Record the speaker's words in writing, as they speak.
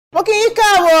Mo kí yín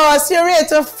káàbọ̀ sí orí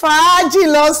ètò fàájì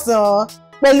lọ́sàn-án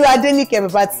pẹ̀lú Adéníkẹ́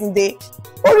Babátúndé.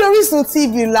 Orí Orisun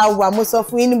TV la wà. Mo sọ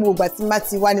fún yín ní gbogbo ìgbà tí má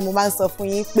ti wá ni mo máa ń sọ fún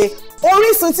yín pé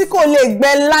Orisun tí kò lè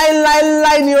gbẹ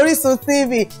láíláíláí ní Orisun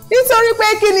TV. Nítorí pé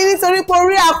kí ni? Nítorí pé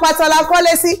orí àpáta la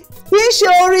kọ́lé sí, kì í ṣe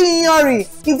orí iyanrìn.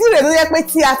 Ìdí rẹ̀ tó jẹ́ pé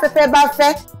tí afẹ́fẹ́ bá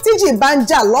fẹ́, tíjì bá ń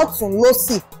jà lọ́tùn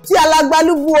lósì, tí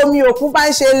alágbálúgbú omi òkun bá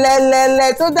ń ṣe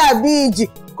lẹ́lẹ́lẹ́ tó dàbí ìjì,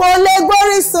 kò lè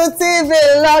gbórísun TV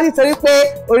lọ nítorí pé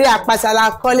orí àpáta la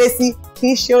kọ́lé sí, kì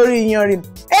í ṣe orí iyanrìn.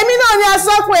 Èmi náà ni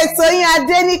asọ́kùn ètò yín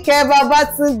Adéníkẹ́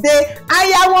Babátúndé,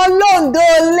 aya wọn lóńdó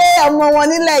lé ọmọ wọn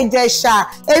nílẹ̀ Ìjẹ̀ṣà.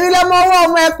 Èmi lọmọ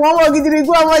ọmọ ẹkùn, ọmọ gidigidi,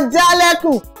 ọmọ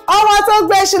jálẹ̀kùn, ọmọ tó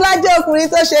gbé iṣu lájẹ́ ọkùnrin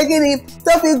tó ṣe kíni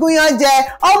tó fi gúnyán jẹ,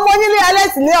 ọmọ onílé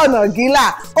alẹ́tìlé ọ̀nà gíla.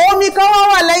 Omi kan wọ́n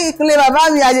wà lẹ́yìn ìkúnlẹ̀ bàbá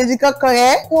mi àjèjì kankan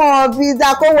wọn bí dá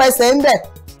kó wẹsẹ̀ ń bẹ̀.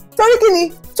 Torí kíni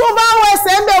tó bá wọ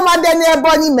ẹsẹ̀ ń bẹ̀ ó máa dẹni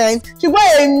ẹbọ ní mẹ́rin. Ṣùgbọ́n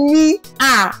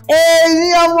èmi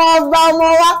ọmọ ọba ọmọ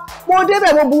wa, mo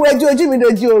débẹ̀ mo bu ẹjú ojú mi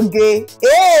dojú oge.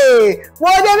 Mo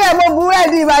débẹ̀ mo bu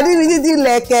ẹ̀dí ìbàdí mi dídí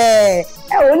lẹ̀kẹ̀.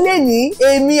 Ẹ ò lè ní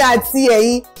èmi àti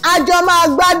ẹ̀yin a jọ máa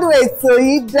gbádùn ètò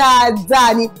yìí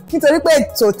dáadáa ni, nítorí pé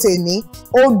ètò tèmi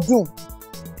ó dùn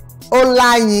ó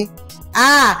láyin.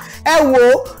 Ẹ wò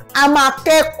a máa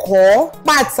kẹ́kọ̀ọ́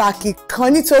pàtàkì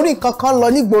kan nítorí nǹkan kan lọ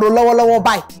nígboro lọ́wọ́lọ́wọ́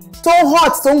báyìí tó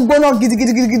hot tó ń gbóná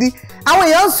gidigidigidi. Àwọn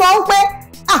èèyàn ń sọ pé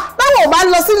báwo ò bá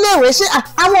lọ sílé ìwé ṣé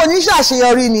àwọn oníṣẹ́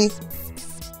àṣeyọrí ni.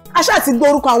 Aṣá ti gbọ́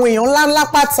orúkọ àwọn èèyàn ńláńlá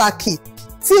pàtàkì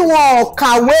tí wọn ò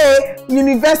kàwé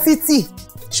yunifásítì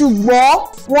ṣùgbọ́n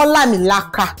wọ́n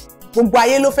lámìlaka, gbogbo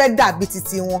ayé ló fẹ́ dàbí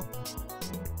titi wọn.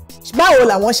 Báwo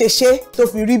làwọn ṣe ṣe tó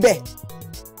fi rí bẹ́ẹ̀?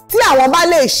 Tí àwọn bá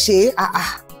lè ṣe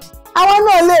àwọn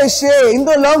náà lè ṣe èyí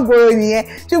tó lọ́gbòrò nìyẹn.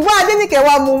 Ṣùgbọ́n Adéníkẹ́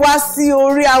wa mú wá sí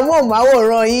orí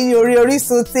amóhùnmáwòrán yín ní orí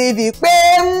Orisun TV pé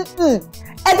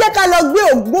ẹ jẹ́ ká lọ gbé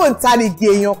ògbóǹtarìgì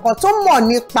èèyàn kan tó mọ̀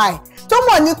nípa ẹ̀, tó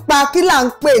mọ̀ nípa kí là ń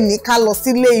pè ní ká lọ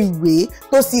sílé ìwé,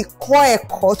 tó sì kọ́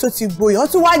ẹ̀kọ́ tó ti gboyè. Wọ́n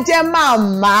tún wá jẹ́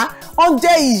màmá, wọ́n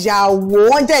jẹ́ ìyàwó,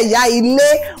 wọ́n jẹ́ ìyá ilé,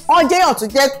 wọ́n jẹ́ èèyàn tó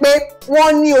jẹ́ pé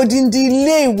wọ́n ní odindi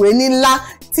ilé ìwé ńlá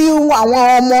tí àwọn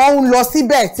ọmọ ń lọ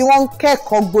síbẹ̀ tí wọ́n ń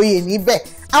kẹ́kọ̀ọ́ gboyè níbẹ̀.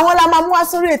 Àwọn la máa mú wá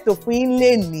sórí ètò fún yín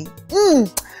lénìí.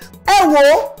 Ẹ wò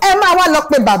ó, ẹ máa wá lọ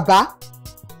pé bàbá.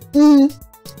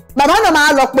 Bàbá náà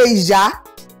máa lọ pé ìyá.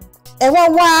 Ẹ wọ́n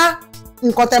wá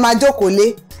nǹkan tẹ́ máa jókòó lé.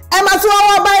 Ẹ máa tún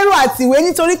wá báírò àti ìwé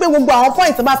nítorí pé gbogbo àwọn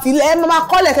pọ́ìntì tó bá fi lé ẹ máa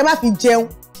kọ́lẹ̀ kẹ́ má fi jẹun.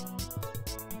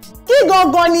 Kí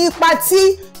gangan ni ipa tí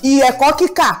ẹ̀kọ́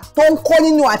kíkà tó ń kó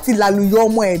nínú àti làlùyọ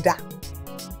ọmọ ẹ̀dá?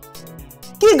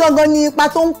 Kí gangan ni ipa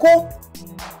tó ń kó?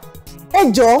 Ẹ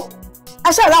jọ̀ọ́,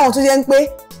 aṣáà láwọn tó jẹ́ ń pé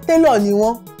télọ̀ ni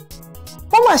wọ́n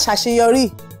máa ṣàṣeyọrí,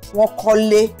 wọ́n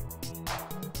kọ́lé,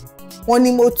 wọ́n ní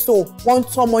mọ́tò, wọ́n ń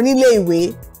tọ́mọ nílé ìwé.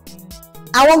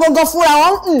 Àwọn gangan fúnra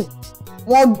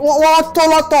wọ́n tó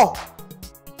lọ́tọ̀.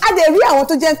 A dẹ̀ rí àwọn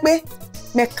tó jẹ́ pé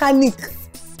mechanic,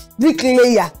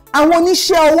 bricklayer, àwọn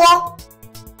oníṣẹ́ ọwọ́.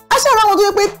 Aṣáà láwọn tó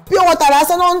jẹ́ pé pure water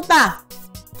lásán náà ń tà.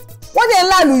 Wọ́n dẹ̀ ń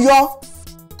lálùyọ.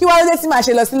 Kí wá lóde tí màá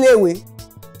ṣe lọ sílé ìwé?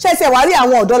 Ṣẹ̀ṣẹ̀ wá rí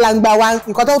àwọn ọ̀dọ́ langba wa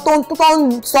nǹkan tó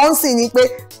ń sọ ń sìn ni pé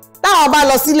táwọn bá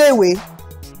lọ sílé ìwé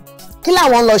kí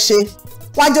làwọn lọ ṣe?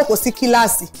 Wọ́n á jókòó sí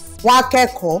kíláàsì, wọ́n á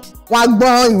kẹ́kọ̀ọ́, wọ́n á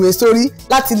gbọ́n ìwé sórí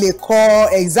láti lè kọ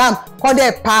exam kọ́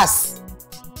dẹ̀ pass.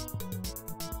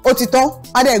 Ó ti tán,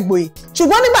 wọ́n á dẹ̀ gboyè.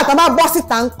 Ṣùgbọ́n nígbà tán bá bọ́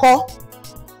síta ń kọ́,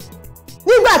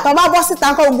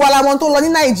 gbogbo alamọ tó lọ ní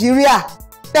Nàìjíríà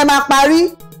tẹ́ máa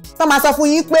parí, tán máa sọ fún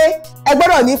yín pé ẹ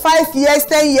gbọ́dọ̀ ní 5 years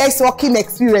 10 years working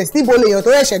experience. Níbo lèèyàn tó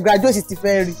ṣẹ̀ṣẹ̀ graduate ti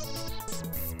fẹ́ rí?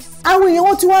 Àwọn èèyàn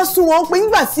wọn ti wá sún wọn pé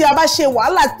nígbà tí a bá ṣe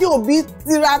wàhálà tí òbí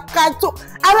tiraka tó,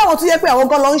 ara wọn tó yẹ pé àwọn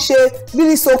gan lọ ń ṣe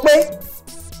bírí so pé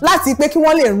láti pé kí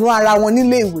wọ́n lè rún ara wọn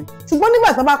nílé ìwé. Ṣùgbọ́n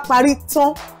nígbà tán bá parí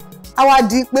tán, á wá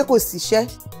di pé kò síṣẹ́.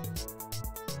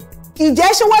 Ìjẹ́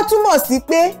ṣé wá túmọ̀ sí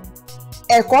pé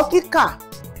ẹ̀kọ́ kíkà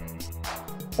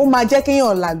ó máa jẹ́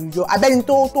kéèyàn làlùyọ? Abẹ́ni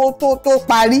tó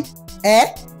parí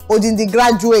odindi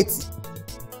graduate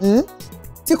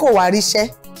tí kò wá ríṣẹ́,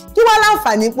 kí wá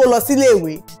láǹfààní pé ó lọ sílé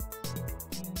ìwé?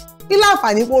 Kí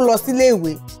láǹfààní pé ó lọ sílé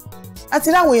ìwé?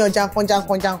 Àti láwọn èèyàn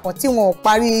jankan tí wọn ò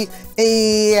parí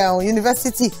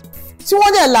yunifásítì tí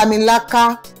wọ́n dẹ̀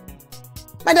làmìlaka.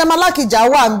 Madam Alákìjà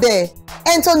wà ń bẹ̀,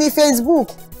 Anthony Facebook,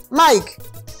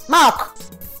 Mark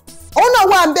òun náà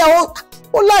wà ń bẹ̀,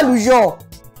 ó lálùyọ.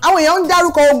 Àwọn èèyàn ń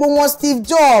dárúkọ gbogbo wọn, Steve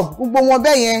Jobs, gbogbo wọn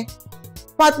bẹ́ẹ̀ yẹn,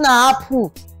 partner Apple.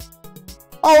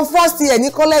 First year ní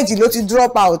kọ́lẹ́jì ló ti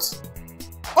drop out.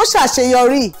 Ó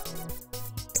ṣàṣeyọrí.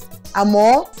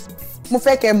 Àmọ́ mo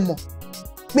fẹ́ kẹ́ mọ̀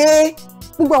pé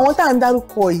gbogbo àwọn tá à ń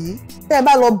dárúkọ yìí tẹ́ ẹ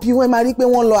bá lọ bí wọ́n máa rí pé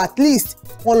wọ́n lọ at least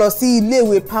wọ́n lọ sí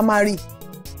iléèwé primary,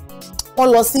 wọ́n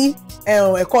lọ sí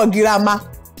ẹ̀kọ́ girama,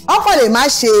 ọkọ lè má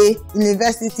ṣe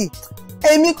yunifásitì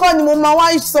èmi kọ́ ni mo máa wá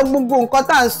sọ gbogbo nǹkan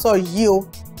tá à ń sọ yìí o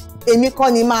èmi kọ́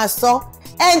ni máa sọ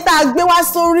ẹni tá a gbé wá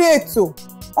sórí ètò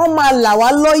wọ́n máa là wá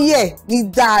lọ́yẹ̀ ní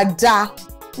dáadáa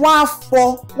wọ́n á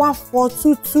fọ́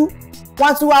tútú wọ́n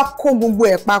á tún wá kó gbogbo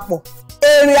ẹ̀ papọ̀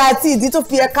èrè àti ìdí tó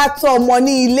fi yẹ ká tọ́ ọmọ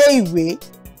ní ilé ìwé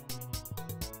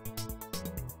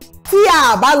tí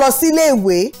a bá lọ sílé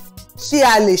ìwé ṣé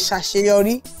a lè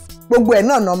ṣàṣeyọrí gbogbo ẹ̀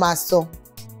náà máa sọ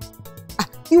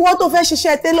ìwọ tó fẹ́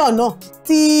ṣiṣẹ́ télọ̀ náà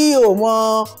tí ò mọ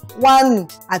 1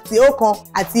 àti 1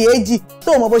 àti 2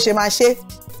 tó mọ bó ṣe máa ṣe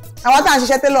àwọn tá à ń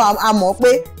ṣiṣẹ́ télọ̀ a mọ̀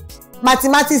pé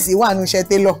mathematics wà nínú iṣẹ́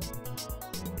télọ̀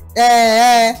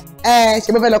ṣe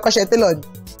bó fẹ́ lọ kọ́ṣẹ́ télọ̀ ni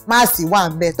máàsì wà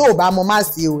ń bẹ tó o bá mọ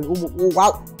máàsì wà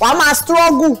á máa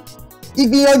struggle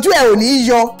ìgbìyànjú ẹ̀ ò ní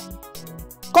yọ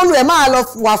kọ́lù ẹ̀ máa lọ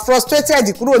wà frustrated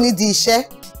kúrò nídìí iṣẹ́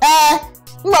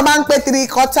nígbà máa ń pé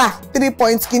 3/4 3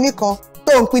 point kìíní kan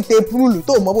tó ń pín tepúrúlù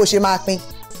tó mọ bó ṣe máa pín.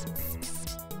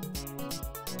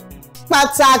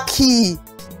 pàtàkì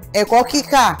ẹ̀kọ́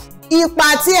kíkà ipa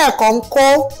tí ẹ̀kọ́ ń kó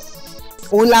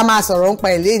òun la máa sọ̀rọ̀ ń pa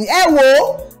ẹ̀ lẹ́yìn ẹ wò ó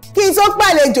kí n tó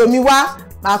gbàlejò mi wá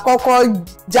màá kọ́kọ́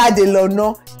jáde lọ́nà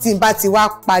tí n bá ti wá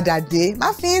padà dé má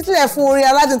fi yín sílẹ̀ fún orin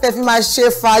aládùn tẹ́ fi máa ṣe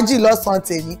fàájì lọ́sàn-án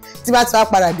tèmi tí bá ti wá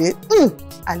padà dé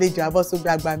àlejò àbọ̀sógbé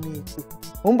agbami ètò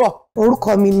ó ń bọ̀.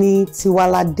 orúkọ mi ni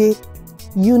Tiwalade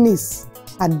Eunice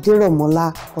Adérọ̀mọ́lá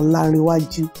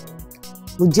Ọlárẹ̀wájú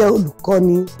mo jẹ́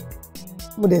olùkọ́ni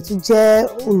mo dẹ̀ tún jẹ́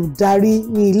olùdarí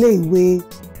ní ilé ìwé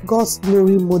God's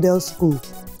Glory Model School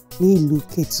ní ìlú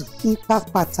Kétu. Ipa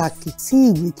pàtàkì tí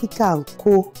ìwé kíkà ń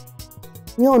kó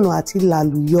ní ọ̀nà àti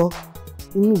làlùyọ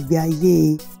nínú ìgbé ayé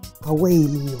àwọn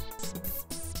ènìyàn.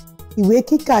 Ìwé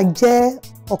kíkà jẹ́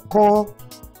ọ̀kan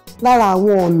lára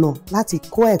àwọn ọ̀nà láti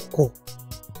kọ́ ẹ̀kọ́.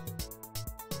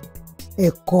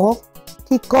 Ẹ̀kọ́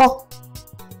kíkọ́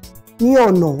ní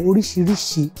ọ̀nà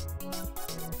oríṣiríṣi.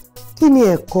 Kí ni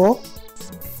ẹ̀kọ́?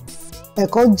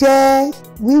 Ẹ̀kọ́ jẹ́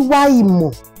wíwá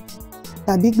ìmọ̀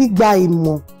tàbí gbígba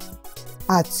ìmọ̀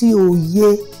àti òye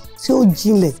tí ó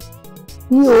jinlẹ̀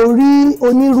ní orí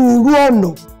onírúurú ọ̀nà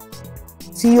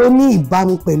tí ó ní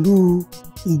ìbámu pẹ̀lú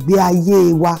ìgbé ayé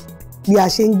wa bí a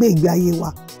ṣe ń gbé ìgbé ayé wa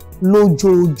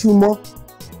lójoojúmọ́.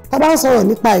 Tá bá ń sọ̀rọ̀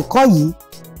nípa ẹ̀kọ́ yìí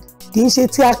kì í ṣe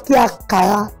tí a kí a kà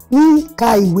ní ìka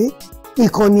ìwé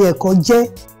nìkan ni ẹ̀kọ́ jẹ́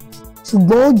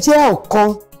ṣùgbọ́n ó jẹ́ ọ̀kan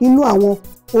nínú àwọn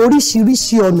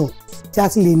oríṣiríṣi ọ̀nà tí a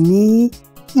ti lè ní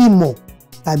ìmọ̀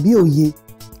tàbí òye.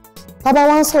 Tá bá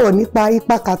wá ń sọ̀rọ̀ nípa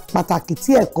ipa pàtàkì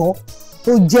tí ẹ̀kọ́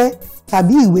tó jẹ́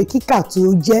tàbí ìwé kíkà tó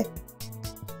jẹ́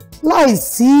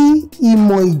láìsí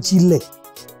ìmọ̀ ìjìnlẹ̀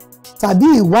tàbí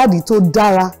ìwádìí tó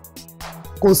dára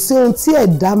kò sí ohun tí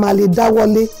ẹ̀dá máa lè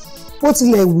dáwọ́lé bó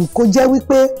tilẹ̀ wù kó jẹ́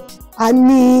wípé a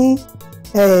ní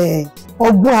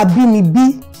ọgbọ́n abínibí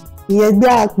ìyẹn gbé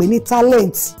a pè ní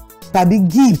talent tàbí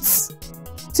gifts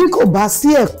tí kò bá sí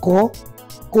ẹ̀kọ́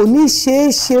kò ní ṣeé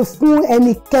ṣe fún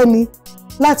ẹnikẹ́ni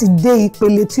láti dé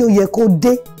ìpele tí ó yẹ kó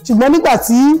dé. Ṣùgbọ́n nígbà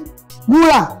tí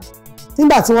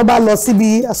wọ́n bá lọ síbi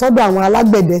sọ́dọ̀ àwọn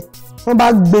alágbẹ̀dẹ wọ́n bá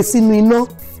gbé sínú iná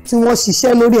tí wọ́n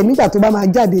ṣiṣẹ́ lórí ẹ̀ nígbà tó bá máa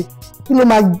jáde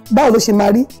báwo ló ṣe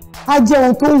máa rí? Á jẹ́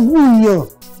ohun tó wúyàn,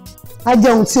 á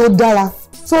jẹ́ ohun tí ó dára.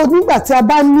 So nígbà tí a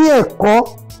bá ní ẹ̀kọ́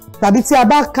tàbí tí a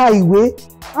bá ka ìwé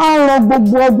á ran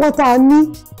gbogbo ọgbọ́n tá a ní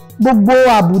gbogbo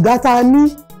àbùdá tá a ní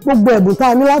gbogbo ẹ̀bùn tá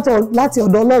a ní láti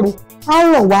ọ̀dọ̀ Ọlọ́run á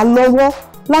ràn wá lọ́wọ́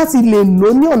láti lè lò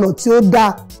ní ọ̀nà tí ó dáa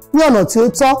ní ọ̀nà tí ó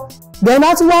tọ́ bẹ́ẹ̀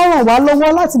á tún wá ràn wá lọ́wọ́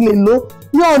láti lè lò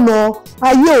ní ọ̀nà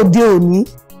ayé òde òní.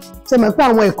 Ṣe mọ̀ pé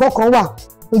àwọn ẹ̀kọ́ kan wà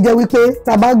tó jẹ́ wípé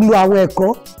tá a bá lo àwọn ẹ̀kọ́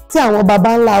tí àwọn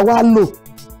baba ńlá wa lò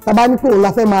tá a bá ní pé òun la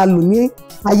fẹ́ máa lò ní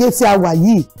ayé tí a wà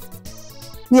yìí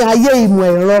ní ayé ìmọ̀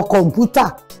ẹ̀rọ kọ̀ǹpútà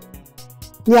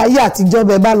ní ayé àtijọ́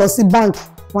bẹ́ẹ̀ bá lọ sí báǹkì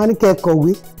wọ́n á ní kẹ́ ẹ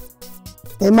kọ̀wé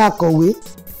ẹ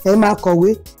máa kọ̀wé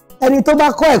ẹni tó bá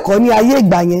kọ́ ẹ̀kọ́ ní ayé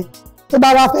ìgbà yẹn tó bá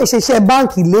wá fẹ́ ṣiṣẹ́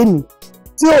báǹkì lénìí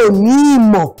tí ò ní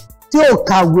ìmọ̀ tí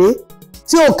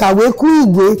ò kàwé kún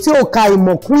ìwé tí ò ka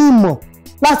ìmọ̀ kún ìmọ̀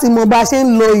láti mọ bá a ṣe ń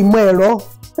lo ìmọ̀ ẹ̀rọ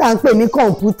tí à ń pè ní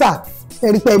kọ̀ǹpútà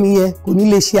ẹ̀rípẹ́ nìyẹn kò ní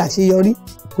lè ṣe àṣeyọrí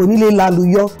kò ní lè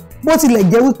lálùyọ bó tilẹ̀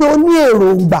jẹ́ wípé ó ní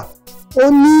èròǹgbà ó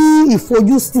ní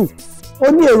ìfojúsùn ó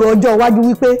ní èrò ọjọ́ iwájú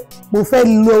wípé mo fẹ́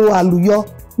lo àlùyọ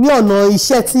ní ọ̀nà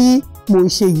iṣẹ́ tí mò ń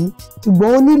ṣe yìí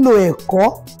ṣùgbọ́n ó nílò ẹ̀kọ́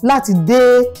láti dé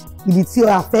ibi tí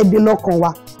a fẹ́ dé lọ́kàn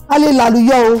wa. A lè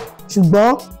lálùyọ o ṣùgbọ́n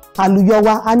àlùyọ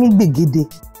wa á ní gbègede.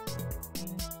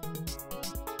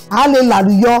 A lè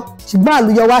lálùyọ ṣùgbọ́n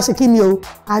àlùyọ wa ṣe kí ni o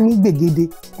á ní gbègede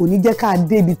kò ní jẹ́ ká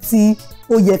dé ibi tí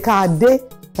ó yẹ ká dé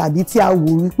tàbí tí a wò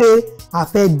wípé a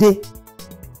fẹ́ dé.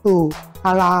 So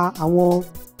ara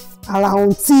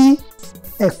ohun tí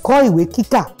ẹ̀kọ́ ìwé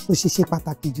kíkà tó ṣe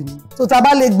pàtàkì jù ni. So tá a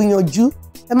bá lè gbìyànjú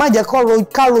ẹ má jẹ́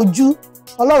ká rojú.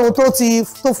 Ọlọ́run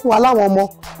tó fún wa láwọn ọmọ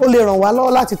ó lè ràn wá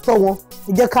lọ́wọ́ láti tọ́ wọn.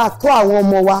 Ẹ jẹ́ ká tọ́ àwọn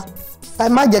ọmọ wa. Ẹ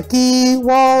má jẹ́ kí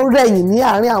wọ́n rẹ̀yìn ní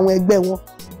àárín àwọn ẹgbẹ́ wọn.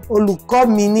 Olùkọ́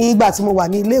mi nígbà tí mo wà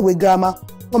ní iléèwé girama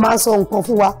wọ́n máa ń sọ nǹkan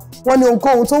fún wa. Wọ́n ní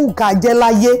ohunkóhun tó wù ká jẹ́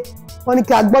láyé, wọ́n ní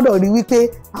kí a gbọ́dọ̀ rí wípé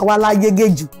àwa la yege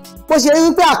jù. Bó ṣe rí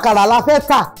wípé àkàrà la fẹ́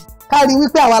tà, ká rí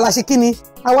wípé àwa la ṣe kíni,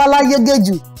 àwa la yege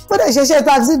jù. Bó dẹ̀ ṣe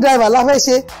taxi driver la fẹ́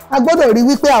ṣe, a gbọ́dọ̀ rí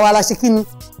wípé àwa la ṣe kíni,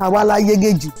 àwa la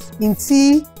yege jù.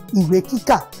 Ntí ìwé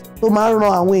kíkà tó máa ń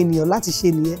ran àwọn ènìyàn láti ṣe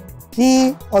nìyẹn ní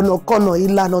ọ̀nàkọnà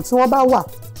ìlànà tí wọ́n bá wà.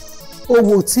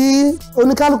 Òwò tí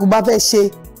oníkálùkù bá fẹ́ ṣe,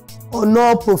 ọ̀nà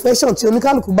profession tí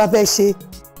oníkálùkù bá fẹ́ ṣe,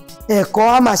 ẹ̀kọ́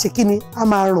á máa ṣe kíni, á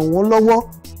máa ràn wọ́n lọ́wọ́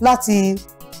láti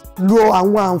lo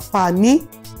àwọn àǹfààní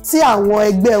tí àwọn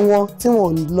ẹgbẹ́ wọn tí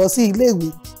wọ́n lọ sí iléèwé,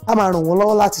 á máa ràn wọ́n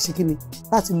lọ́wọ́ láti ṣe kíni,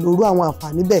 láti lo irú àwọn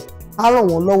àǹfààní bẹ́ẹ̀. Á ràn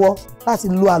wọ́n lọ́wọ́ láti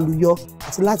lo àlùyọ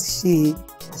àti láti ṣe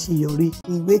àṣeyọrí.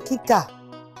 Ìwé kíkà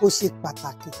ó ṣe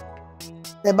pàtàkì.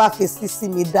 Tẹ́ bá fèsì sí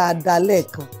mi dáadáa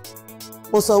lẹ́ẹ̀kan,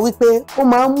 mo sọ wípé ó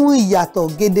máa ń mú ìyàtọ̀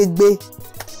gédégbé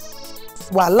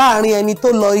wà láàárín ẹni tó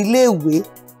lọ iléèwé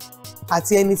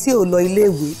àti ẹni tí ò lọ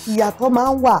iléèwé. Ìyàtọ̀ máa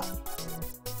ń wà.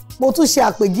 Mo tún ṣe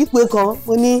àpèjúwe kan,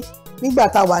 mo ní nígbà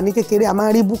tá a wà ní kékeré a máa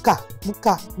ń rí búkà.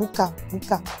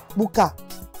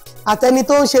 Àtẹni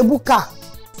tó ń ṣe búkà,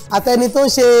 àtẹni tó ń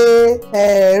ṣe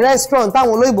restaurant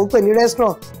táwọn olóyìnbó pè ní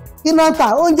restaurant. Kí náà tà?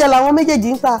 Oúnjẹ làwọn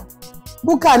méjèèjì ń tà.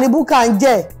 Búkà ni búkà ń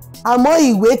jẹ. Àmọ́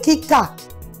ìwé kíkà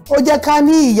ó jẹ́ ká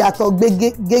ní ìyàtọ̀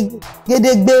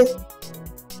gédégbé.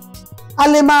 A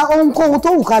lè máa ohunkóhun tó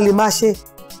wù ká lè máa ṣe.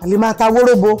 A lè máa ta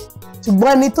wóróbo.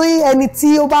 Ṣùgbọ́n ẹni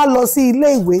tí ó bá lọ sí ilé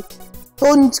ìwé tó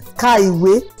ń ka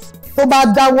ìwé tó bá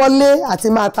dáwọ́lé àti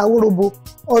máa ta wóróbo,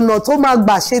 ọ̀nà tó máa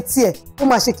gbà ṣe tiẹ̀ ó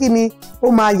máa ṣe kí ni, ó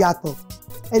máa yàtọ̀.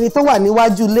 Ẹni tó wà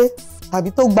níwájú ilé tàbí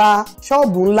tó gba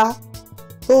ṣọ́ọ̀bù ńlá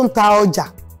tó ń ta ọjà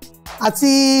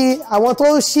àti àwọn tó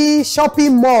ń ṣí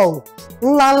shopping mall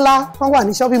ńláńlá wọ́n wà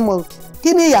ní shopping mall.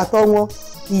 Kí ni ìyàtọ̀ wọn?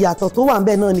 Ìyàtọ̀ tó wà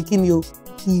ńbẹ̀ náà ni kí ni o?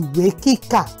 Ìwé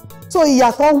kíkà. So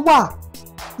ìyàtọ̀ wà.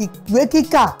 Ìwé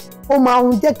kíkà ó máa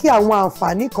ń jẹ́ kí àwọn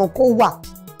àǹfààní kan kó wà.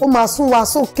 Ó máa sún wa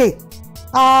sókè.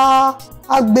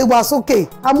 Á gbé wa sókè.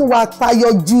 Á mú wa tayọ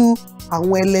ju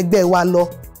àwọn ẹlẹgbẹ́ wa lọ.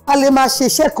 A lè máa ṣe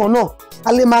iṣẹ́ kan náà.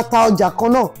 A lè máa ta ọjà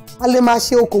kan náà. A lè máa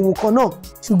ṣe okòwò kan náà.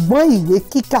 Ṣùgbọ́n ìwé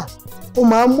kíkà ó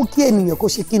máa ń mú kí ènìyàn kó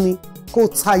ṣe kíni, kó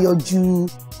tayọ ju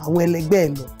àwọn ẹlẹgbẹ́ ẹ̀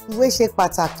lọ. Ìwé ṣe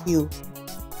pàtàkì o.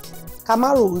 Ká má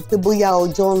rò wípé bóyá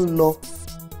ọjọ́ ń lọ.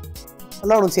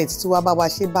 Ọlọ́run tiẹ̀ ti tún wá bá wa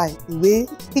ṣe báyìí. Ìwé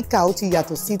kíkà ó ti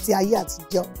yàtọ̀ sí ti ayé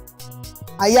àtijọ́.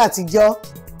 Ayé àtijọ́,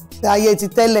 ti ayé ti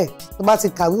tẹ́lẹ̀, tó bá ti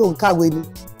kàwé òun kàwé ni.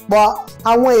 But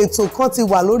àwọn ètò kan ti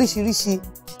wà lóríṣiríṣi.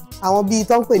 Àwọn bíi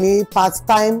tó ń pè ní part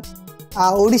time,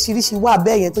 oríṣiríṣi wà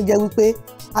bẹ́ẹ̀ yẹn tó jẹ́ wípé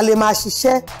a lè máa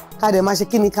ṣiṣẹ́ ká dẹ̀ máa ṣe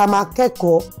kíni, ká máa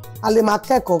kẹ́kọ̀ọ́. A lè máa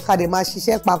kẹ́kọ̀ọ́ ká dẹ̀ máa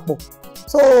ṣiṣẹ́ papọ̀.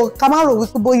 So ká má rò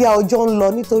wípé bóyá ọjọ́ ń lọ,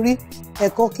 nítorí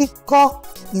ẹ̀kọ́ kíkọ́,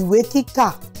 ìwé kíkà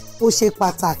ó ṣe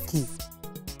pàtàkì.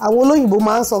 Àwọn olóyìnbó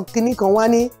máa ń sọ kíní kan wá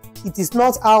ní it is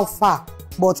not how far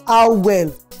but how well.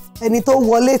 Ẹni tó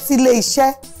wọlé sí ilé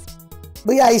iṣẹ́,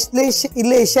 bóyá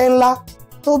ilé iṣẹ́ ńlá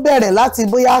tó bẹ̀rẹ̀ láti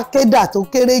bóyá kédà tó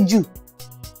kéré jù,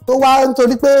 tó wá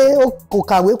nítorí pé ó kò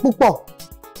kàwé púpọ̀,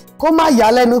 kó má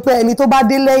yà lẹ́nu pé ẹni tó bá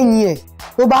dé lẹ́yìn ẹ̀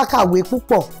tó bá kàwé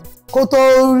púpọ̀ kó tó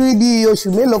rí bí oṣù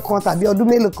mélòó kan tàbí ọdún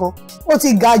mélòó kan ó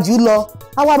ti ga jù lọ.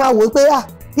 Á wá máa wò pé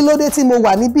kí ló dé tí mo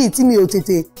wà níbí tí mi ò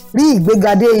tètè rí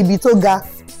ìgbéga dé ibi tó ga.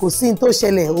 Kò sí ní tó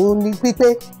ṣẹlẹ̀, òun ni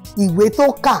pípé ìwé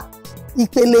tó kà,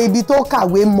 ìpele ibi tó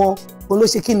kàwé mọ, òun ló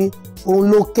ṣe kíni,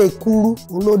 òun ló ké kúrú,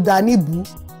 òun ló dá níbù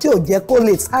tí ò jẹ́ kó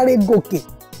lè sáré gòkè.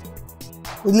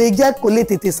 Kò lè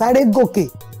tètè sáré gòkè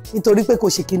nítorí pé kò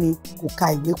ṣe kíni, kò ka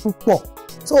ìwé púpọ̀.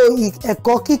 So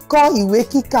ẹ̀kọ́ kíkọ́, ìwé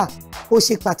kíkà ó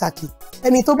ṣe pàtàkì.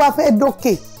 Ẹni tó bá fẹ́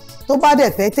dókè, tó bá dẹ̀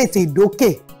fẹ́ tètè dókè,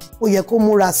 ó yẹ kó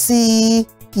múra sí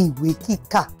ìwé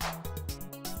kíkà.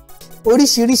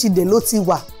 Oríṣiríṣi dè ló ti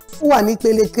wà. Ó wà ní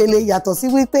pélekele, yàtọ̀ sí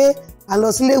wípé a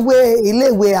lọ sí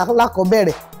iléèwé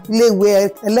alákọ̀ọ́bẹ̀rẹ̀, iléèwé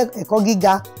ẹ̀kọ́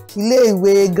gíga,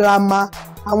 iléèwé girama,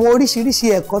 àwọn oríṣiríṣi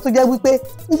ẹ̀kọ́ tó jẹ́ wípé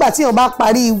nígbà tí èèyàn bá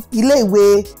parí iléèwé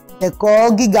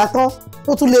ẹ̀kọ́ gíga tán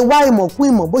tó tún lè wá ìmọ̀ kún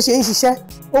ìmọ̀. Bó ṣe ń ṣiṣẹ́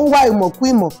ó ń wá ìmọ̀ kún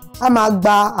ìmọ̀. A máa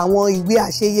gba àwọn ìwé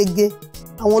àṣeyege,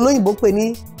 àwọn olóyìnbó pè ní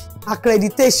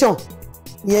accreditation.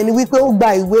 Ìyẹn ni wípé ó gba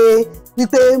ìwé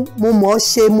wípé mo mọ̀ ọ́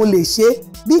ṣe, mo lè ṣe.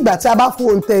 Bí ìgbà tí a bá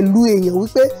fòun tẹ̀ lu èèyàn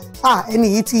wípé ẹni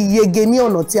yìí ti yege ní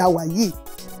ọ̀nà tí a wà yìí.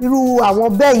 Irú àwọn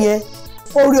bẹ́ẹ̀ yẹn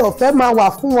oore ọ̀fẹ́ máa wà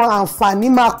fún wọn, àǹfààní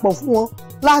máa pọ̀ fún wọn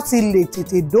láti lè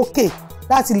tètè dókè,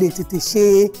 láti lè tètè ṣe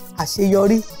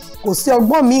àṣeyọrí. Kò sí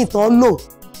ọgbọ́n míì tán lò,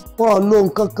 wọn ò lo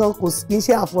nǹkan kan, kì í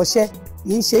ṣe àfọ̀ṣẹ,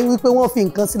 kì í ṣe wípé wọ́n fi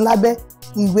nǹkan sí lábẹ́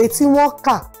ìwé tí wọ́n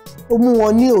kà ó mú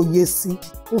wọn ní òye sí,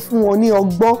 ó fún wọn ní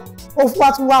ọgbọ́n, ó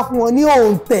tún wá fún wọn ní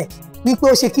òǹtẹ̀ wípé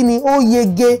ó ṣe kí ni ó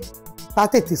yege tá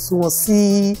tètè sún wọn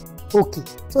sí òkè.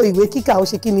 So ìwé kíkà ó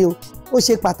ṣe kí ni o, ó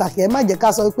ṣe pàtàkì. Ẹ má jẹ́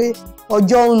ká sọ pé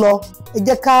ọjọ́ ń lọ, ẹ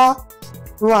jẹ́ ká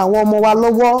ran àwọn ọmọ wa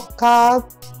lọ́wọ́, ká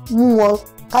mú wọn,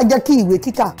 ká jẹ́ kí ìwé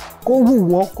kíkà kó wù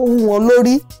wọ́n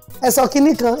lórí. Ẹ sọ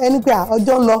kinní kan ẹni pé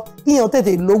ọjọ́ ń lọ kíyàn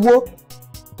tètè lówó,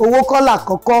 owó kọ́ là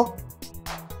kọ́kọ́.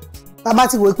 Tá bá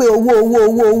ti wò pé owó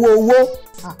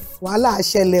wàhálà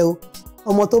ṣẹlẹ̀ o.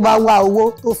 Ọmọ tó bá wá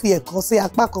owó tó fi ẹ̀kọ́ sí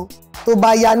apá kan, tó bá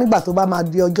yá nígbà tó bá máa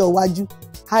di ọjọ́ iwájú,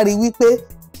 a rí wípé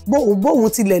bóun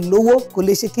tilẹ̀ lówó kò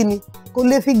lè ṣe kíni, kò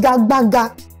lè fi gágbága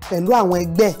pẹ̀lú àwọn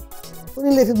ẹgbẹ́, kò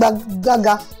ní lè fi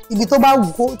gágbága ibi tó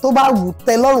bá wù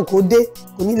tẹ́ lọ́rùn kó dé,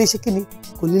 kò ní lè ṣe kíni,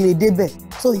 kò ní lè débẹ̀.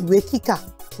 So ìwé kíkà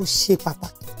ó ṣe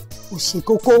pàtàkì, ó ṣe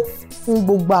kókó fún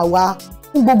gbogbo àwa,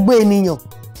 fún gbogbo ènìyàn,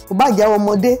 kò bá jẹ́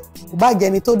ọmọdé, kò bá jẹ́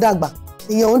ẹni tó dàgbà.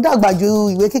 Èèyàn ń dàgbà ju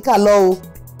ìwé kíkà lọ o.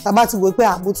 Tá bá ti wò pé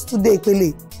mo tún dé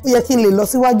ìpele, ó yẹ kí n lè lọ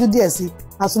síwájú díẹ̀ sí,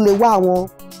 a tún lè wá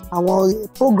àwọn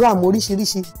program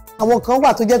oríṣiríṣi. Àwọn kan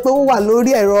wà tó jẹ́ pé ó wà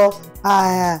lórí ẹ̀rọ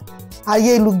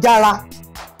ayélujára,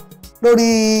 lórí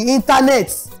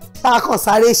íńtánẹ́ẹ̀tì, tá a kàn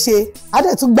sáré ṣe, a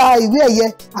dẹ̀ tún gba ìwé ẹ̀yẹ,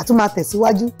 a tún máa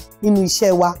tẹ̀síwájú nínú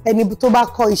iṣẹ́ wa. Ẹni tó bá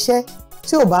kọ́ iṣẹ́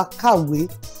tí ò bá kàwé,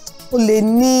 ó lè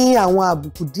ní àwọn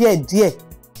àbùkù díẹ̀díẹ̀.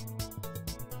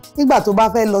 Nígbà tó bá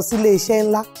fẹ́ lọ sí ilé iṣẹ́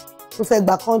ńlá, tó fẹ́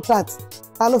gba contract,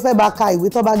 ta ló fẹ́ bá ka ìwé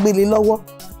tó bá gbélé lọ́wọ́?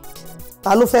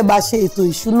 Ta ló fẹ́ bá ṣe ètò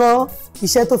ìṣúná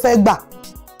iṣẹ́ tó fẹ́ gbà?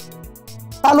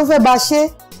 Ta ló fẹ́ bá ṣe?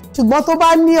 Ṣùgbọ́n tó bá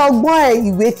ní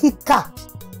ọgbọ́n ìwé kíkà,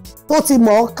 tó ti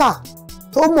mọ̀ ọ́ kà,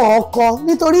 tó mọ̀ ọ́ kọ,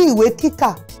 nítorí ìwé kíkà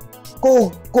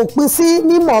kò pín sí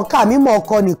mímọ̀ ọ́ kà, mímọ̀ ọ́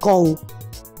kọ nìkan o.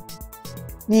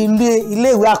 Ní ilé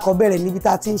ìwé àkọ́bẹ̀rẹ̀ níbi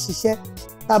tá a ti ń ṣiṣẹ́,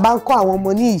 tá a bá ń kọ́ àwọn ọmọ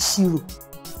ní ìṣirò,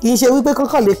 kì í ṣe wípé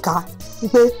kọ́kàn lè kà á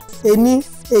wípé 1,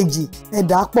 2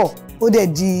 ẹ̀dá pọ̀ ó dẹ̀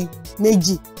di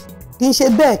 2. Kì í ṣe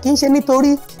bẹ́ẹ̀, kì í ṣe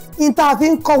nítorí ní tá a fi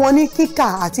ń kọ́ wọn ní kíkà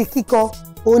àti kíkọ,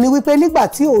 òun ni wípé nígbà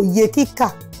tí òye kíkà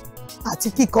àti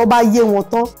kíkọ bá yé wọn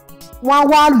tán, wọ́n á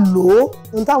wá lò ó,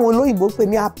 ohun táwọn olóyìnbó pè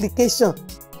ní application.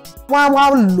 Wọ́n á wá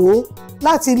lò ó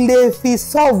láti lè fi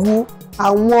solve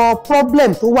àwọn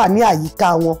problem tó wà ní àyíká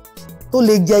wọn, tó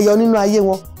lè jẹyọ nínú ayé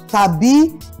wọn, tàbí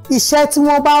iṣẹ́ tí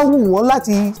wọ́n bá wù wọ́n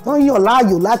láti tán yàn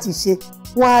láàyò láti ṣe,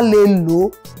 wọ́n á lè lò ó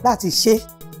láti ṣe.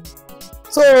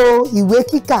 So ìwé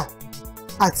kíkà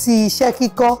àti iṣẹ́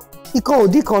kíkọ́ ò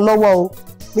dí kan lọ́wọ́ o,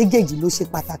 méjèèjì ló ṣe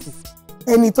pàtàkì.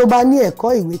 Ẹni tó bá ní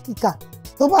ẹ̀kọ́ ìwé kíkà,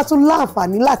 tó bá tún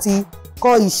láǹfààní láti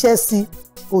kọ́ iṣẹ́ sí,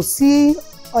 kò sí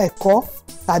ẹ̀kọ́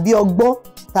tàbí ọgbọ́n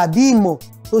tàbí ìmọ̀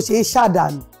tó ṣe é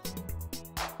ṣàdànù.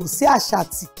 Kò sí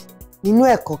àṣàtì nínú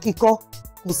ẹ̀kọ́ kíkọ́,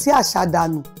 kò sí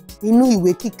àṣàdànù nínú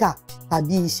ìwé kíkà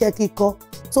tàbí iṣẹ́ kíkọ́.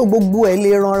 So gbogbo ẹ̀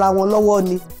lè ranra wọn lọ́wọ́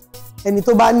ni. Ẹni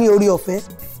tó bá ní orí ọ̀fẹ́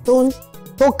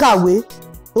tó kàwé,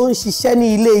 tó ń ṣiṣẹ́ ní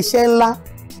ilé iṣẹ́ ńlá,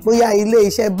 bóyá ilé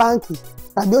iṣẹ́ báǹkì,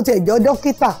 tàbí ó tiẹ̀ jẹ́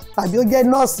dókítà, tàbí ó jẹ́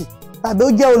nọ́ọ̀sì, tàbí ó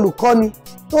jẹ́ olùkọ́ni,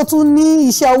 tó tún ní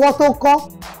iṣẹ́ ọwọ́ tó kọ́,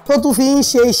 tó tún fi ń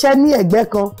ṣe iṣẹ́ ní ẹ̀gbẹ́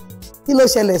kan, kí ló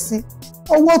ṣẹlẹ̀ sí?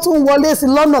 Owó tún wọlé sí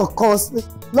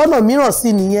lọ́nà mìíràn sí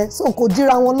nìyẹn. So kò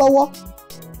díra wọn lọ́wọ́.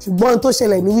 Ṣùgbọ́n ohun tó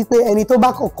ṣẹlẹ̀ ni wípé ẹni tó bá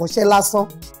kọ́ṣẹ́ lásán,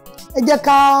 ẹ jẹ́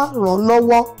ká ràn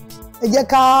lọ́wọ́, ẹ jẹ́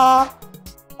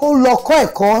kó lọ kọ́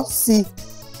ẹ̀kọ́ sí,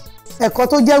 ẹ̀kọ́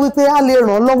tó jẹ́ wípé á lè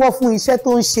ràn lọ́wọ́ fún iṣẹ́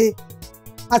tó ń ṣe.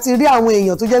 A ti rí àwọn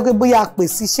èèyàn tó jẹ́ pé bóyá pè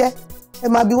síṣẹ́, ẹ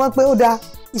máa bi wọ́n pé ó dáa,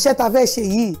 iṣẹ́ ta fẹ́ ṣe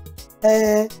yìí,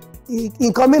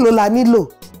 nǹkan mélòó la nílò?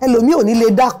 Ẹlòmíì ò ní lè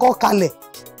dákọ́ kalẹ̀,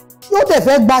 yóò dẹ̀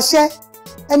fẹ́ gbaṣẹ́.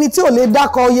 Ẹni tí ò lè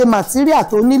dákọ́ iye màtíríà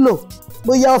tó nílò,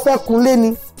 bóyá ó fẹ́ kunlé ni,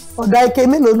 ọ̀dà ike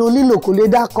mélòó ló nílò, kò lè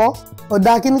dákọ́.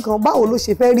 Ọ̀dà kíní kan, báwo ló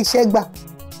ṣe fẹ́ ríṣẹ́ gbà?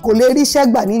 Kò lè ríṣẹ́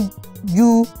gbà ní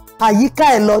ju àyíká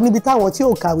ẹ̀ lọ níbi táwọn tí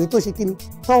ò kàwé tó ṣe kíni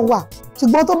tán wà.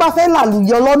 Ṣùgbọ́n tó bá fẹ́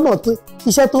làlùyọ lọ́nà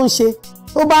iṣẹ́ tó ń ṣe,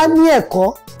 tó bá ní ẹ̀kọ́,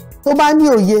 tó bá ní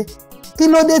òye, kí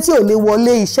ló dé tí ò lè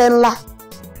wọlé iṣẹ́ ńlá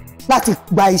láti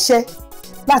gba iṣẹ́,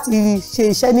 láti ṣe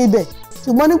iṣẹ́ níbẹ̀?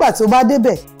 Ṣùgbọ́n nígbà tí ó bá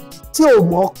débẹ̀, tí ò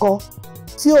mọ̀ ọ́ kọ,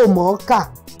 tí ò mọ̀ ọ́ kà,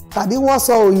 tàbí wọ́n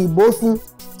sọ òyìnbó fún,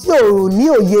 tí ò ní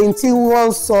òye tí wọ́n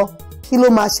ń sọ, kí ló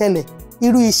máa ṣẹlẹ̀?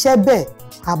 Irú iṣẹ́ bẹ́ẹ̀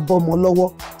á bọ́mọ lọ́wọ́.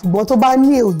 Ṣùgbọ́n tó bá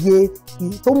ní òye,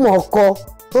 tó mọ̀ ọ́ kọ,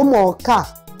 tó mọ̀ ọ́ kà,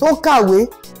 tó kàwé,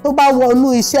 tó bá wọnú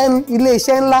ilé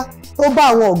iṣẹ́ ńlá, tó bá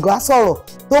àwọn ọ̀gá sọ̀rọ̀,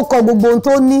 tó kọ gbogbo ohun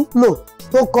tó nílò,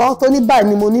 tó kọ, tó ní báyìí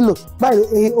ni mo nílò,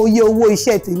 báyìí oye owó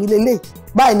iṣẹ́ tèmi lélẹ̀,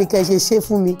 báyìí ni kẹ́ ṣe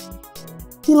fún mi.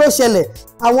 Kí ló ṣẹlẹ̀?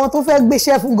 Àwọn tó fẹ́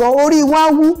gbéṣẹ́ fún gan, orí wọn á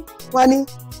wú. Wọ́n ní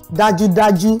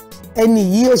dájúdájú ẹni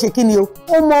yìí ó ṣe kí ni o,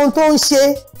 ó mọ ohun tó ń ṣe.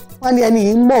 Wọ́n ní ẹni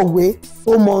yìí mọ̀wé,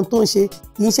 ó mọ ohun tó ń ṣe.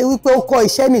 Kì í ṣe wípé ó kọ́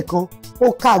iṣẹ́ nìkan, ó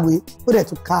kàwé, ó dẹ̀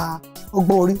tún ka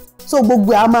ọgbọ́n orí. so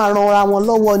gbogbo a máa ran ara wọn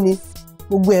lọ́wọ́ ni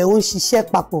gbogbo ẹ̀ ó ń ṣiṣẹ́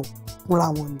papọ̀ fúnra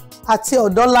wọn ni. Àti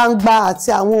ọ̀dọ́ láǹgbà àti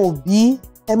àwọn òbí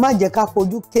ẹ má jẹ́ ká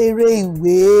fojú kéré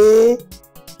ìwé.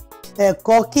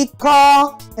 Ẹ̀kọ́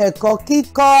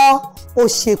kíkọ́ ó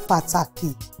ṣe pàtàkì.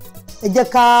 Ẹ jẹ́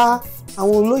ká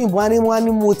àwọn olóyìnbó wá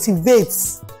ní motivate.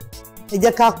 Ẹ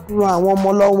jẹ́ ká ran àwọn ọmọ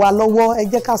wa lọ́wọ́. Ẹ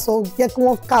jẹ́ ká jẹ́ kí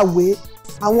wọ́n kàwé.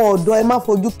 Àwọn ọ̀dọ́ ẹ má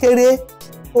fojú kéré.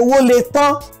 Owó lè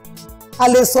tán. A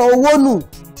lè sọ owó nù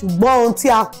ṣùgbọ́n ohun tí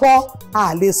a kọ́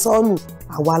a lè sọ nù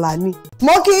àwa la ní.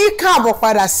 Mo kí yín káàbọ̀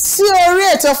padà sí orí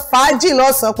ètò fàájì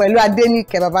lọ́sàn-án pẹ̀lú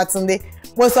Adéníkẹ́ Babátúndé.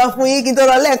 Mo sọ fún yín kí n tó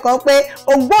lọ lẹ́ẹ̀kan pé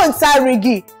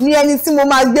ògbóǹtarìgì ni ẹni tí mo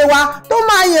máa gbé wá tó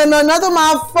máa yànnàná tó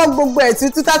máa fọ́ gbogbo ẹ̀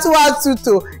tútú tá tó wá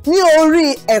tutù ní orí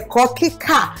ẹ̀kọ́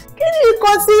kíkà. Kí ni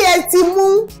nǹkan tí ẹ ti mú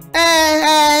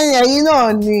ẹ̀yin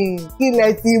náà ni kí lẹ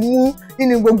ti mú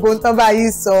nínú gbogbo nǹkan báyìí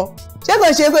sọ? Ṣé kò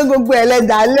ṣe pé gbogbo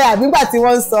ẹlẹ́dàálẹ̀ àbígbà tí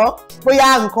wọ́n ń sọ bóyá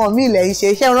nǹkan míì lẹ́yìn ṣe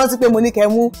iṣẹ́ rántí pé mo ní kẹ́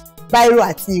mú báírò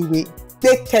àti ìwé pé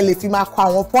kẹ́ lè fi máa kọ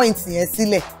àwọn pọ́ìntì yẹn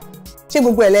sílẹ̀. Ṣé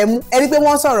gbogbo ẹ̀ lẹ mú? Ẹ rí pé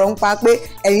wọ́n sọ̀rọ̀ ń pa pé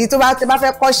ẹ̀yin tó bá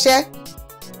fẹ́ kọ́ṣẹ́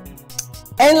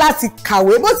ẹ ń láti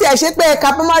kàwé bó tiẹ̀ ṣe pé ẹ̀ka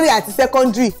primary àti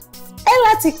secondary ẹ ń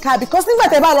láti kà because nígbà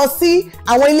tẹ́ bá lọ sí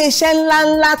àwọn iléeṣẹ́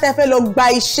ńláńlá tẹ́ fẹ́ lọ gba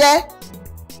iṣẹ́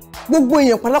gbogbo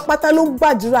èèyàn pátápátá ló ń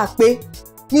gbàdúrà pé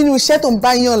nínú iṣẹ́ tó ń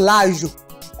bá yàn láàyò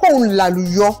kóun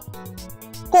làlùyọ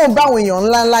kóun bá àwọn èèyàn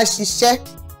ńláńlá ṣiṣẹ́.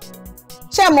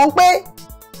 Ṣé mọ̀ pé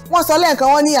wọ́n sọ lẹ́ẹ̀kan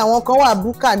wọ́n ní àwọn kan wà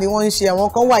búkà ni wọ́n ń ṣe àwọn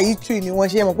kan wà yítírì ni wọ́n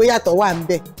ṣe mọ̀ pé yàtọ̀ wà ń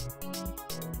bẹ̀.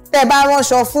 Tẹ́ bá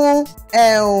ránṣọ fún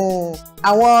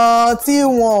àwọn tí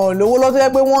wọn ò lówó lọ́tọ́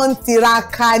jẹ́ pé wọ́n ń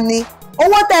tiraka ni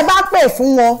owó tẹ́ bá pè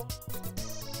fún wọn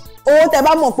owó tẹ́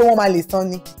bá mọ̀ pé wọ́n máa lè san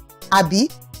ni àbí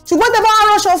ṣùgbọ́n tẹ́ bá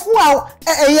ránṣọ fún àwọn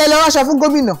ẹ̀yin lọ ránṣọ fún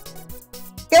gómìnà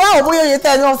kí wọ́n wò bóyá oyè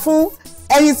tẹ́ ẹ rán fún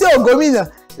ẹni tí ò gómìnà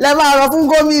lẹ máa rán fún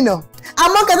gómìnà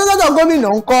àmọ́ kẹtọ́tọ́tọ́ gómìnà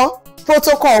ńkọ́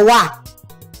protocol wà.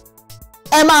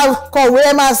 Ẹ máa kọ̀wé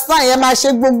ẹ máa sign ẹ máa ṣe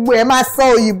gbogbo ẹ máa sọ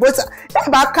òyìnbó ẹ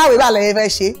bá kàwé bá lẹ́yìn fẹ́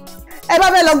ṣe ẹ bá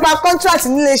fẹ́ lọ gba contract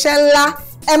nílé iṣẹ́ ńlá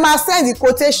ẹ máa send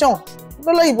quotation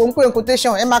lọ́lọ́yìnbó ń pè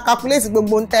quotation ẹ máa calculate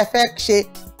gbogbo ohun tẹ́ fẹ́ ṣe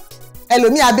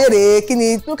ẹlòmíà béèrè kí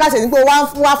ni tó kàṣẹ ní pé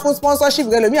wá fún sponsorship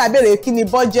ẹlòmíà béèrè kí ni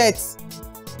budget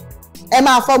ẹ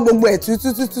máa fọ́ gbogbo ẹ̀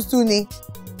tútútútú ni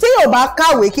tí yóò bá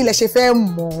kàwé kí lẹ ṣe fẹ́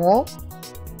mọ̀ ọ́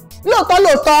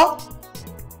lóòótọ́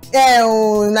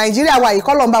Nàìjíríà wa yìí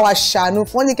kọ́lọ̀ ń bá wa ṣàánú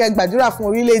wọ́n ní kẹ́ gbàdúrà fún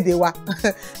orílẹ̀-èdè wa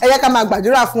ẹ jẹ́ ká máa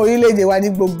gbàdúrà fún orílẹ̀-èdè wa ní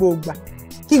gbogbo ìgbà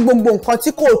kí gbogbo nǹkan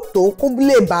tí kò tó kó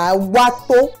lè bá wá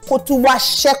tó kó tún wá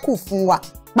ṣẹ́kù fún wa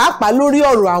pàápàá lórí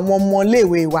ọ̀rọ̀ àwọn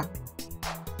ọmọléèwé wa.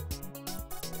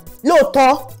 Lóòótọ́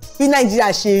bí Nàìjíríà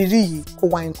ṣe rí yìí kò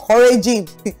wà encouraging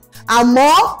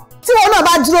àmọ́ tí wọn náà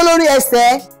bá dúró lórí ẹsẹ̀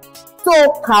tó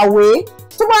kàwé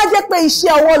tó bá jẹ́ pé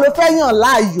iṣẹ́ ọwọ́ ló fẹ́ yàn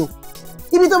láàyò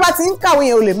ibi tó bá ti ń kàwé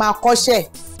yẹn ò lè máa kọ́ṣẹ́.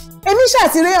 Èmi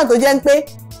ṣàtìrẹ́yàn tó jẹ́ ń pé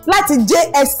láti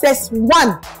JSS1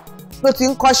 ló ti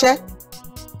ń kọ́ṣẹ́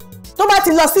tó bá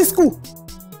ti lọ sí school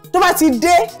tó bá ti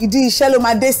dé ìdí iṣẹ́ ló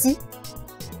máa dé sí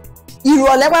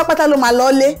ìrọ̀lẹ́ pátápátá ló máa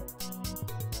lọ́lé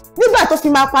nígbà tó fi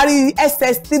máa parí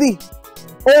SS3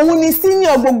 òun ni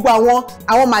senior gbogbo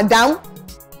àwọn madam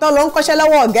tó lọ ń kọ́ṣẹ́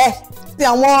lọ́wọ́ ọ̀gá ẹ̀ tí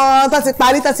àwọn tó ti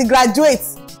parí tó ti graduate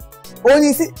òun ni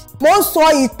mo ń sọ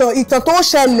ìtàn tó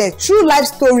ṣẹlẹ̀ true life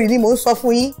story ni mo ń sọ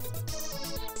fún yín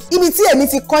ibi tí èmi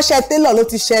ti kọ́ṣẹ́ tailor ló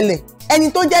ti ṣẹlẹ̀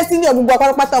ẹni tó jẹ́ senior gbogbo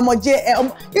apátápátá ọmọ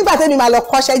nígbà tẹ́mi máa lọ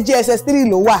kọ́ṣẹ́ JSS3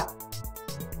 ló wà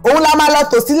òun la máa lọ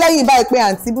tò sí lẹ́yìn báyìí pé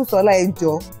àǹtí Bùsọ́lá ẹ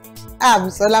jọ̀ọ́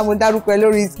Bùsọ́lá mo dárúkọ ẹ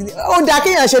lórí ó dáa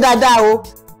kéèyàn ṣe dáadáa o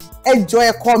ẹ jọ̀ọ́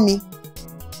ẹ kọ́ mi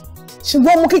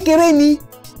ṣùgbọ́n ọmọ kékeré ni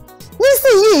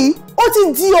nísìnyìí ó ti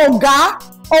di ọ̀gá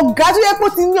tó yẹ kó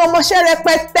ti ní ọmọọṣẹ́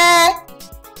rẹpẹtẹ.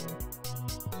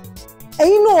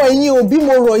 Ẹ̀yin òbí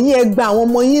mo rọ̀ yín ẹ gba àwọn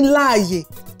ọmọ yín láàyè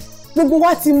gbogbo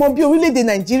wa ti mọ bí orílẹ̀-èdè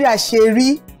Nàìjíríà ṣe rí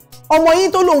ọmọ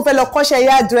yín tó lóun fẹ́ lọ kọ́ṣẹ́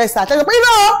hairdresser tẹ́lẹ̀ pé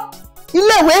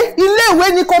iléèwé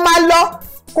ni kó máa lọ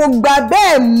kò gbà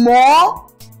bẹ́ẹ̀ mọ́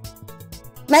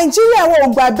Nàìjíríà wọn ò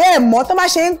gbà bẹ́ẹ̀ mọ́ tó bá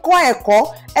ṣe ń kọ́ ẹ̀kọ́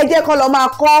ẹ jẹ́ kó lọ máa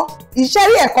kọ́ iṣẹ́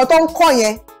rí ẹ̀kọ́ tó ń kọ́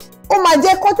yẹn ó máa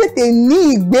jẹ́ kó tètè ní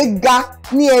ìgbéga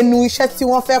ní ẹnu iṣẹ́ tí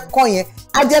wọ́n fẹ́ kọ́ yẹn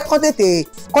á jẹ́ kó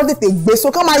tètè gbé so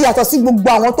kó máa yàtọ̀ sí gbogbo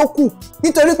àwọn tó kù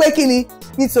nítorí pé kí ni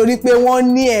nítorí pé wọ́n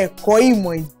ní ẹ̀kọ́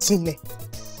ìmọ̀ ìjìnlẹ̀.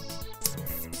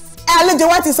 Àlejò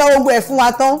wa ti sọ gbogbo ẹ̀ fún wa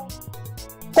tán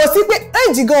kò sí pé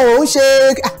èjì gan òun ṣe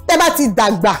tẹ́ bá ti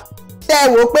dàgbà tẹ́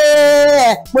wò pé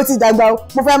mo ti dàgbà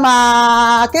mo fẹ́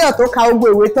máa kéèyàn tó ka gbogbo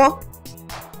ìwé tán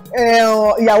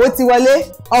ìyàwó ti wọlé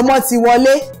ọmọ ti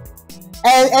wọlé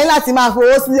ẹ láti máa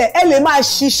fowó sílẹ̀ ẹ lè máa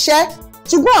ṣiṣẹ́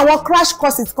ṣùgbọ́n àwọn crash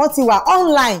courses kan ti wà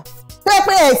online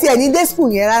pé ẹ ti ẹ̀ ní dé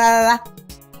school yẹn rárá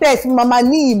tẹ́ ẹ fi máa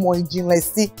ní ìmọ̀ ìjìnlẹ̀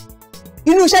sí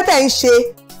inú iṣẹ́ tẹ̀ ń ṣe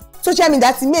social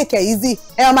media ti make it easy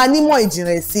ẹ máa nímọ̀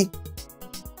ìjìnlẹ̀ sí.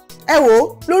 Ẹ wò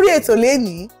lórí ètò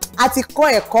lẹ́nìí a ti kọ́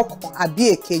ẹ̀kọ́ kan àbí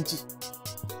èkejì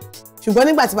ṣùgbọ́n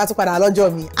nígbà tí bá tún padà lọ́jọ́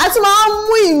mi a ti máa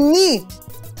mú ìmí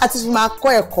àti fi máa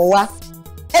kọ́ ẹ̀kọ́ wá.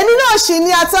 Èmi náà ṣì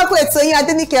ní atọ́kùn ètò yín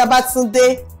Adéníkẹ́ Babátúndé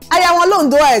aya wọn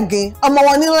lóńdó ẹ̀gìn ọmọ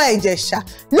wọn nílẹ̀ Ìjẹ̀ṣà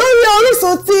lórí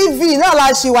Orísun TV náà la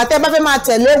ṣì wà tẹ́ bá fẹ́ máa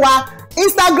tẹ̀lé wa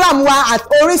Instagram wa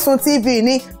 @Orisun TV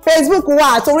ní Facebook wa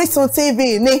 @Orisun TV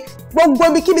ní gbogbo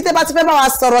ibikíbi tẹ́ bá ti fẹ́ bá wa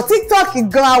sọ̀rọ̀ TikTok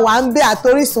gan wà ń bẹ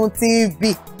 @Orisun TV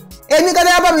èmi kan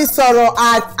tẹ́ bá mi sọ̀rọ̀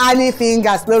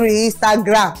 @Anifingers lórí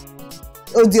Instagram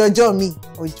ó di ọjọ́ mi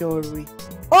ọjọ́ rẹ̀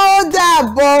ó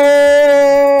dàbọ̀.